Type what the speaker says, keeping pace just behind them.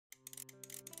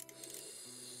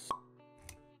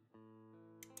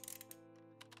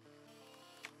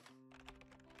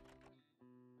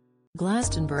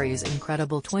Glastonbury's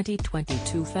incredible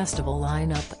 2022 festival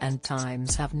lineup and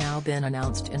times have now been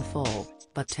announced in full,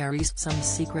 but there's some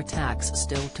secret acts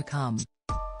still to come.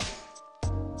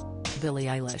 Billie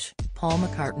Eilish, Paul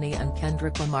McCartney and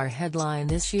Kendrick Lamar headline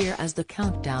this year as the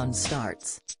countdown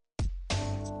starts.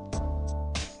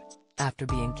 After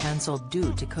being cancelled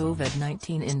due to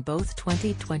COVID-19 in both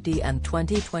 2020 and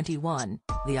 2021,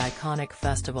 the iconic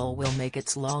festival will make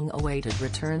its long-awaited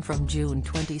return from June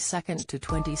 22 to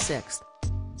 26.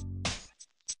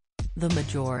 The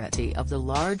majority of the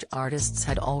large artists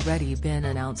had already been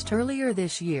announced earlier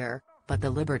this year, but the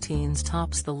Libertines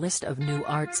tops the list of new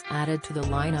arts added to the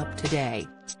lineup today.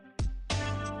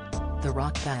 The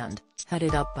rock band,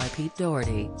 headed up by Pete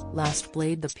Doherty, last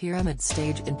played the Pyramid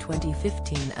stage in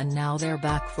 2015 and now they're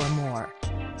back for more.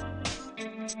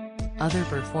 Other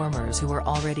performers who were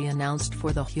already announced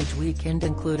for the huge weekend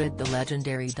included the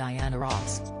legendary Diana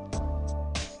Ross.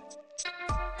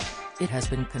 It has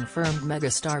been confirmed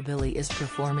megastar Billie is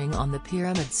performing on the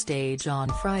Pyramid stage on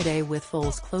Friday with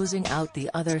Foles closing out the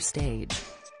other stage.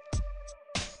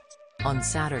 On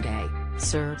Saturday,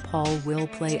 Sir Paul will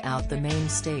play out the main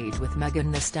stage with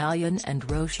Megan Thee Stallion and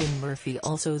Roisin Murphy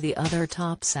also the other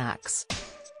top acts.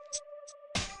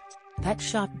 Pet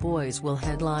Shop Boys will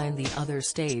headline the other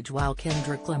stage while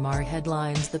Kendrick Lamar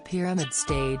headlines the Pyramid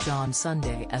stage on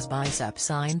Sunday as Bicep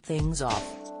sign things off.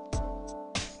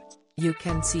 You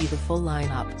can see the full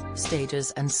lineup,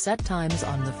 stages and set times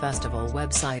on the festival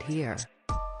website here.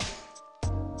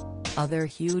 Other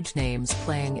huge names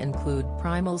playing include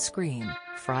Primal Scream,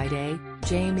 Friday,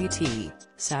 Jamie T,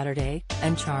 Saturday,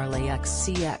 and Charlie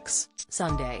XCX,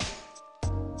 Sunday.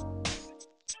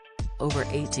 Over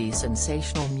 80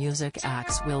 sensational music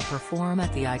acts will perform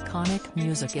at the iconic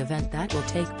music event that will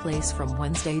take place from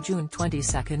Wednesday, June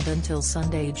 22 until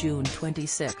Sunday, June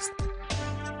 26.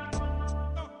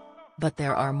 But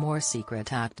there are more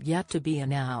secret acts yet to be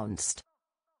announced.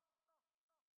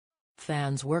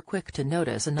 Fans were quick to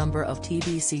notice a number of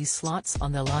TBC slots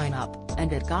on the lineup,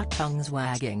 and it got tongues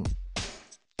wagging.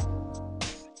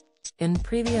 In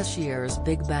previous years,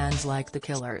 big bands like The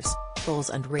Killers, Foles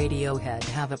and Radiohead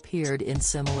have appeared in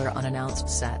similar unannounced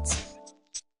sets.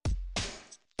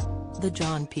 The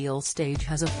John Peel stage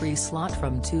has a free slot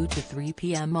from 2 to 3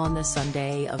 p.m. on the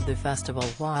Sunday of the festival,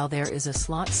 while there is a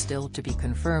slot still to be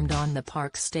confirmed on the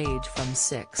Park stage from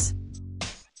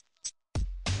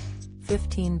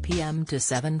 6:15 p.m. to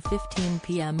 7:15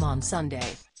 p.m. on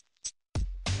Sunday.